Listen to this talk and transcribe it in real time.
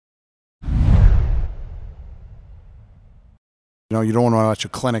You know, you don't want to watch a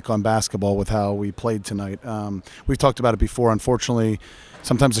clinic on basketball with how we played tonight. We've talked about it before. Unfortunately,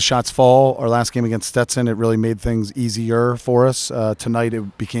 sometimes the shots fall. Our last game against Stetson, it really made things easier for us. Tonight,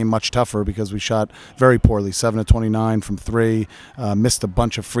 it became much tougher because we shot very poorly, 7 of 29 from 3, missed a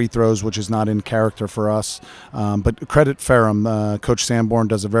bunch of free throws, which is not in character for us. But credit Ferrum. Coach Sanborn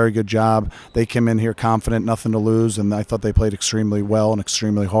does a very good job. They came in here confident, nothing to lose, and I thought they played extremely well and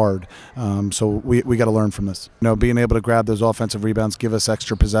extremely hard. So we got to learn from this. You know, being able to grab those offensive rebounds, give us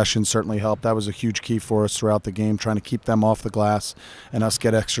extra possessions certainly helped. That was a huge key for us throughout the game, trying to keep them off the glass and us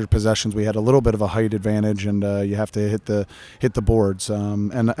get extra possessions. We had a little bit of a height advantage, and you have to hit the boards.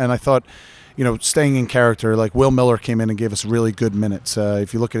 And I thought, you know, staying in character, like Will Miller came in and gave us really good minutes.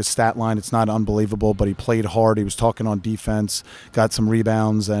 If you look at his stat line, it's not unbelievable, but he played hard. He was talking on defense, got some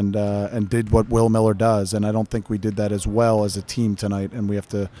rebounds, and did what Will Miller does. And I don't think we did that as well as a team tonight, and we have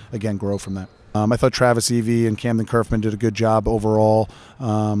to, again, grow from that. I thought Travis Evee and Kmadyn Curfman did a good job overall,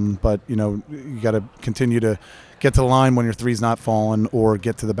 but you know, you got to continue to get to the line when your three's not falling, or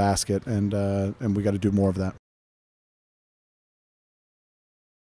get to the basket, and we got to do more of that.